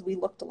because we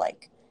looked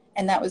alike.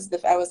 And that was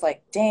I was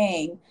like,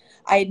 dang,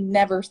 I had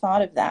never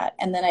thought of that.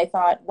 And then I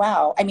thought,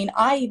 wow, I mean,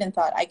 I even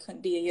thought I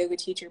couldn't be a yoga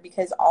teacher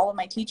because all of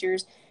my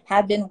teachers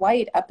had been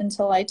white up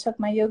until I took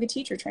my yoga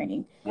teacher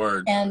training.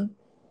 Word. And,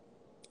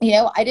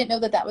 I didn't know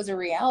that was a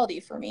reality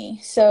for me.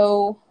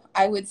 So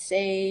I would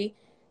say,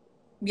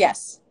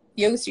 yes,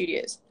 yoga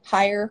studios,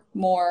 hire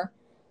more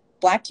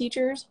Black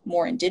teachers,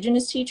 more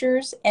Indigenous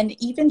teachers, and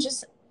even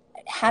just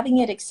having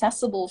it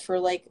accessible for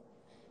like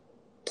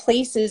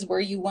places where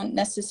you wouldn't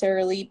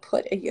necessarily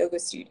put a yoga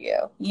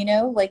studio, you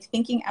know, like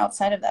thinking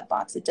outside of that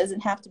box. It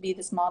doesn't have to be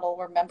this model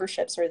where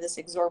memberships are this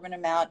exorbitant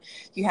amount.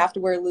 You have to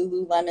wear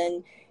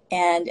Lululemon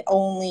and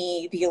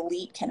only the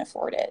elite can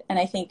afford it. And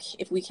I think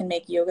if we can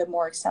make yoga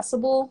more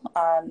accessible,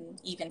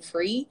 even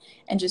free,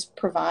 and just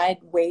provide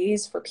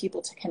ways for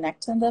people to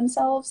connect to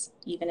themselves,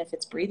 even if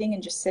it's breathing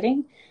and just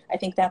sitting, I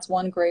think that's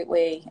one great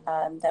way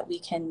that we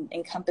can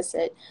encompass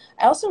it.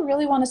 I also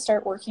really want to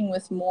start working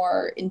with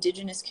more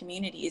indigenous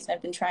communities.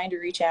 I've been trying to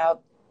reach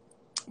out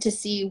to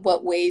see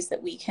what ways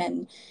that we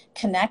can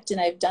connect.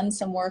 And I've done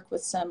some work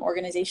with some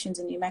organizations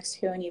in New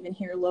Mexico and even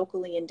here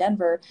locally in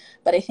Denver.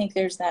 But I think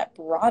there's that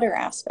broader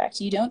aspect.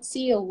 You don't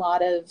see a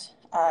lot of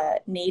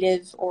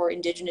native or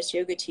indigenous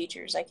yoga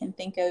teachers. I can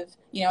think of,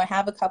 you know, I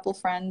have a couple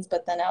friends,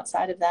 but then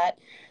outside of that,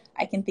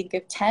 I can think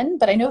of 10,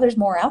 but I know there's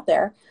more out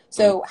there.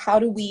 So how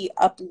do we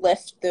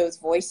uplift those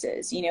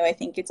voices? You know, I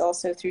think it's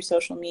also through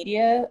social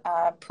media,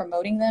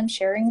 promoting them,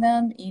 sharing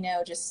them, you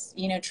know, just,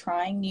 you know,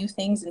 trying new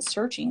things and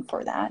searching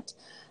for that,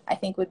 I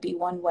think would be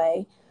one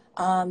way.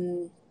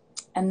 And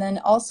then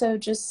also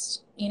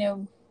just, you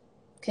know,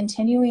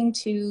 continuing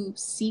to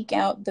seek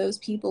out those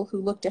people who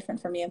look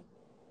different from you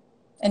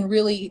and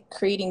really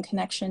creating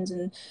connections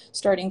and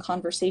starting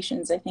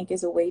conversations, I think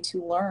is a way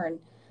to learn.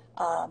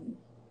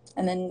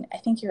 And then I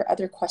think your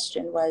other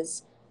question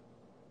was,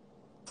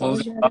 what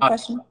was your other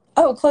question?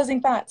 Oh,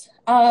 closing thoughts.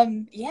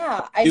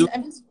 Yeah,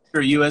 I'm just.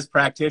 For you as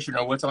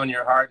practitioner, what's on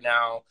your heart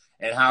now,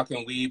 and how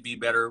can we be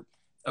better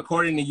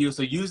according to you?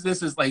 So use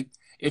this as like,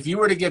 if you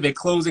were to give a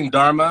closing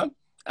dharma,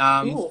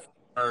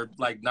 or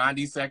like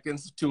 90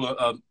 seconds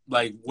to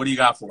like, what do you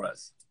got for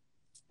us?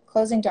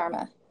 Closing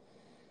dharma.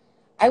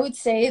 I would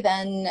say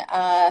then,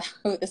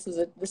 this is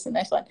a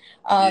nice one.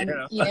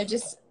 You know,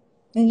 just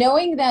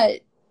knowing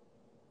that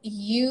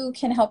you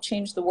can help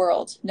change the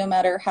world, no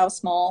matter how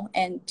small,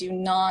 and do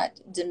not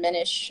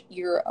diminish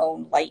your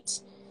own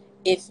light.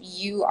 If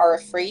you are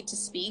afraid to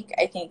speak,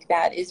 I think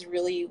that is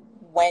really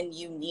when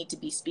you need to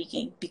be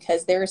speaking,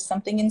 because there is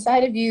something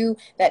inside of you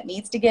that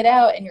needs to get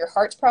out, and your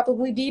heart's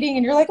probably beating,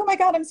 and you're like, oh my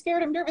God, I'm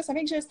scared, I'm nervous, I'm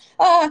anxious.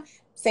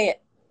 Say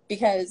it,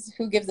 because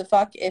who gives a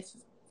fuck if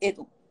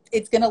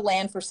it's going to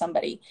land for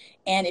somebody.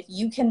 And if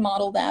you can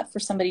model that for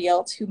somebody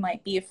else who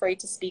might be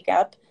afraid to speak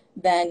up,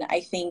 then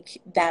I think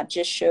that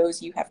just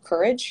shows you have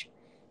courage,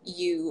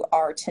 you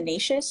are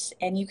tenacious,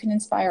 and you can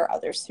inspire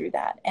others through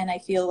that. And I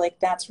feel like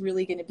that's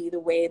really going to be the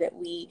way that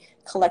we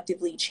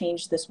collectively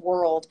change this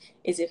world,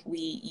 is if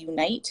we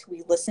unite,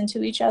 we listen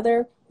to each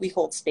other, we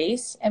hold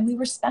space, and we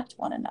respect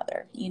one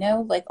another. You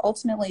know, like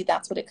ultimately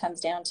that's what it comes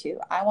down to.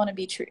 I want to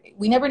be true.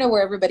 We never know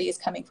where everybody is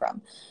coming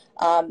from.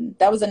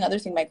 That was another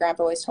thing my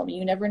grandpa always told me.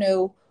 You never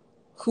know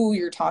who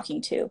you're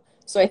talking to.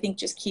 So I think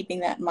just keeping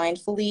that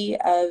mindfully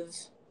of,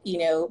 you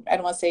know, I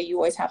don't want to say you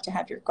always have to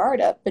have your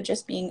guard up, but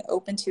just being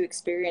open to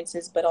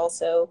experiences, but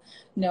also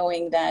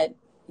knowing that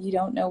you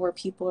don't know where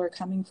people are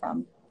coming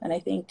from. And I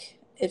think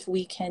if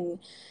we can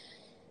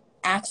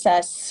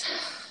access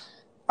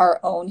our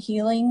own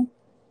healing,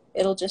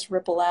 it'll just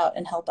ripple out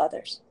and help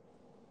others.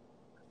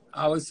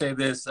 I would say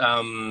this,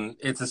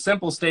 it's a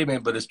simple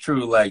statement, but it's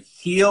true. Like,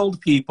 healed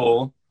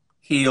people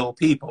heal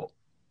people.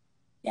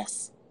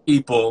 Yes.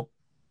 People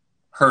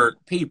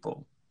hurt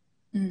people.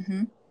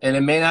 Mm-hmm. And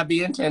it may not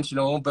be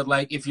intentional, but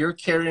like if you're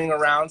carrying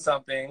around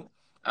something,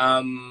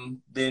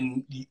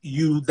 then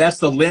that's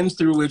the lens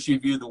through which you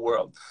view the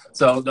world.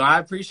 So no, I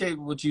appreciate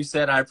what you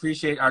said. I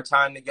appreciate our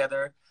time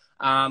together.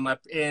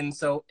 And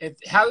so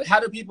how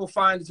do people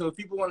find, so if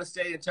people want to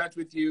stay in touch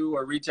with you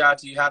or reach out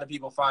to you, how do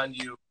people find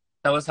you?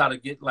 Tell us how to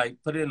get, like,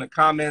 put it in the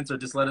comments, or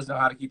just let us know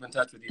how to keep in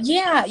touch with you.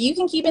 Yeah, you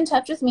can keep in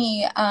touch with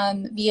me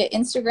via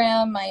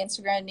Instagram. My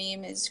Instagram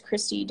name is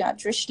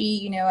Christy.Drishti.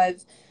 You know,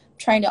 I've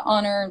trying to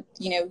honor,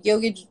 you know,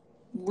 yoga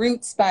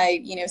roots by,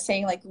 you know,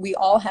 saying like we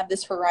all have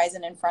this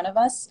horizon in front of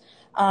us.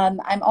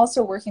 I'm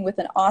also working with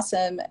an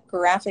awesome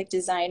graphic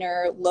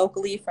designer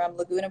locally from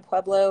Laguna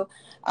Pueblo,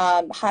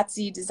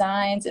 Hatzi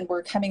Designs, and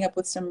we're coming up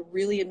with some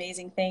really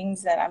amazing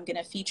things that I'm going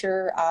to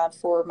feature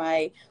for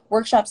my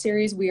workshop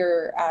series. We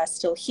are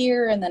still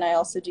here, and then I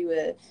also do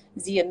a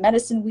Zia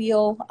medicine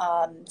wheel.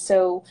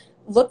 So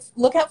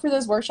look out for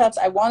those workshops.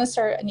 I want to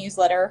start a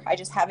newsletter. I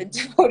just haven't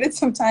devoted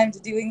some time to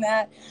doing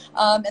that.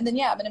 And then,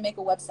 yeah, I'm going to make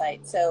a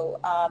website. So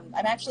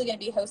I'm actually going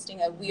to be hosting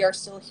a We Are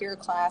Still Here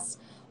class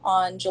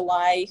on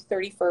July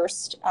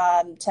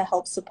 31st to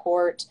help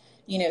support,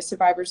 you know,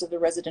 survivors of the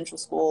residential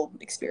school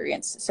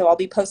experience. So I'll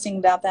be posting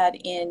about that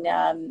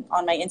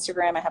on my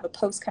Instagram. I have a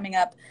post coming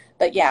up.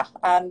 But yeah,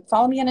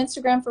 follow me on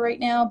Instagram for right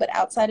now. But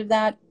outside of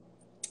that,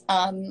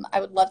 I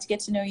would love to get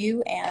to know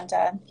you, and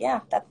yeah,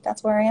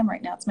 that's where I am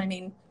right now. It's my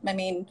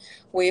main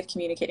way of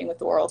communicating with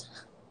the world.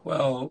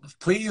 Well,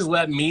 please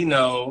let me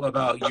know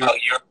about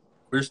your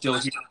We're Still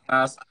Here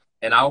class,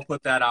 and I'll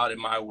put that out in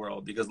my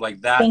world, because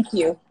like that. Thank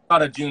you.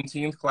 About a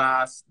Juneteenth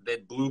class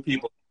that blew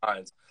people's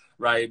minds,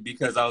 right?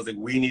 Because I was like,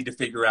 we need to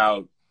figure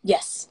out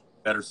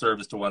better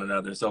service to one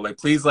another. So like,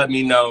 please let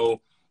me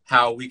know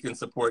how we can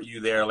support you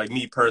there, like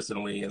me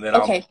personally, and then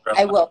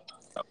I will.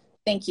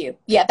 Thank you.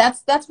 Yeah,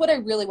 that's what I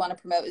really want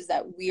to promote, is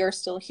that we are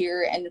still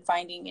here and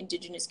finding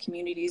Indigenous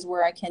communities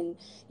where I can,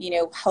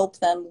 help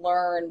them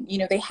learn.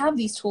 They have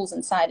these tools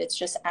inside. It's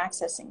just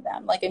accessing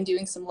them. Like, I'm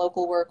doing some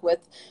local work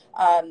with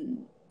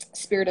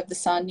Spirit of the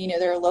Sun.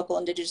 They're a local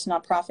Indigenous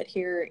nonprofit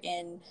here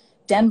in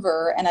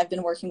Denver, and I've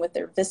been working with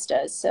their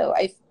vistas. So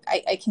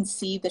I can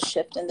see the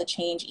shift and the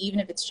change, even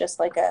if it's just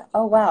like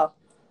oh wow,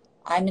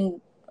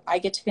 I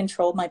get to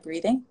control my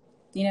breathing.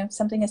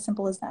 Something as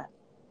simple as that.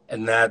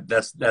 And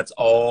that's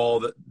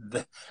all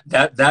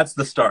that's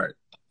the start.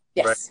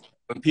 Yes. Right?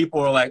 When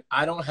people are like,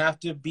 I don't have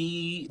to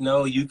be,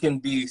 no, you can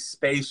be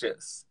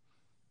spacious,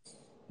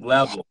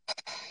 level,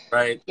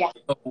 right? Yeah.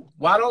 So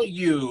why don't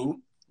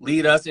you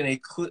lead us in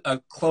a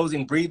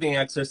closing breathing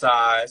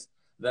exercise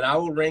that I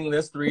will ring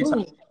this 3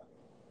 times,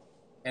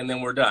 and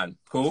then we're done.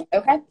 Cool?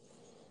 Okay.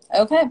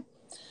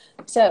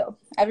 So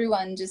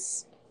everyone,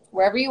 just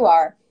wherever you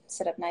are,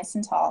 sit up nice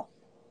and tall.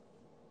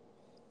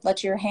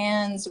 Let your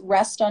hands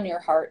rest on your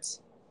heart.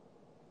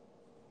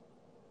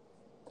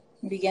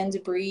 Begin to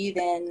breathe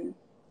in,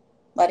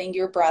 letting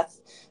your breath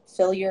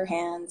fill your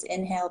hands.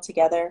 Inhale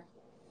together.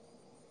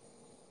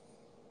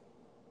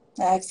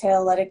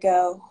 Exhale, let it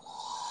go.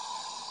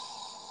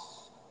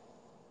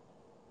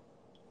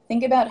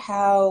 Think about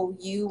how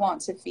you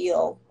want to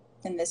feel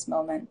in this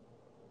moment.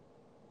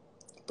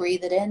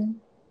 Breathe it in.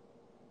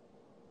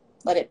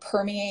 Let it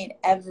permeate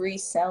every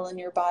cell in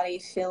your body,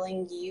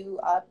 filling you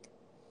up.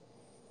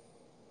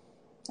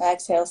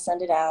 Exhale,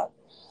 send it out.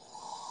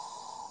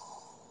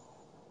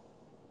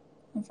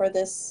 And for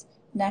this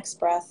next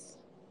breath,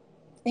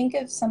 think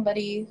of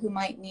somebody who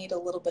might need a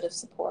little bit of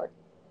support.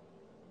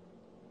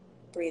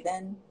 Breathe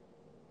in.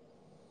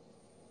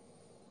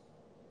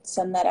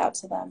 Send that out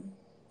to them.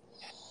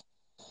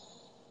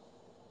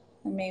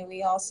 And may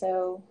we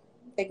also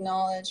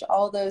acknowledge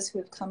all those who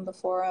have come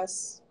before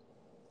us,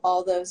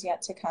 all those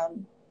yet to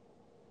come,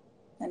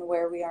 and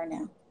where we are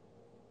now.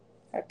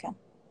 Okay.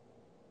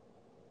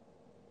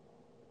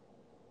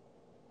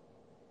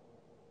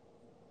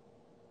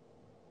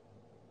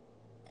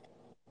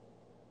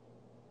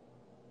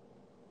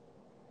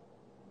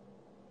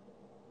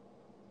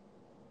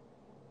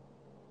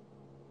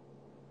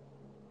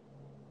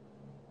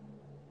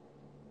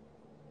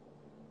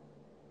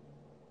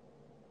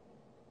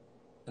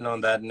 And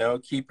on that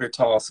note, keep your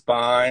tall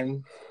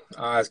spine,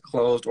 eyes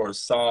closed or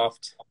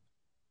soft.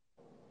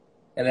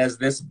 And as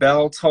this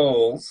bell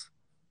tolls,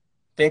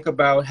 think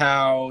about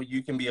how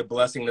you can be a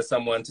blessing to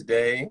someone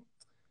today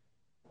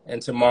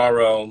and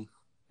tomorrow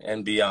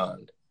and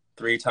beyond.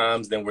 3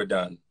 times, then we're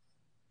done.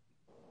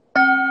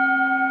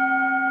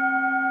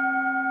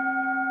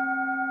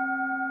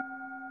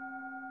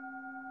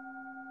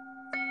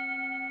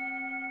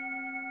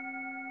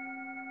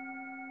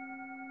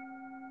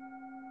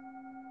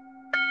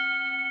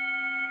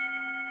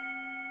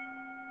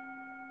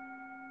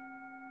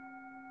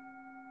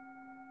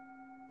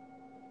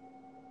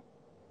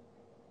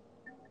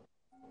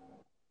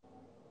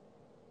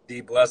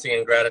 Deep blessing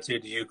and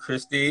gratitude to you,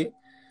 Christy.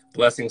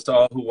 Blessings to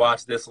all who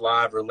watch this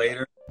live or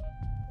later.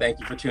 Thank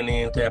you for tuning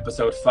in to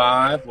episode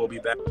 5. We'll be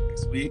back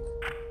next week.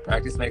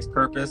 Practice makes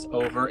purpose.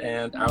 Over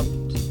and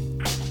out.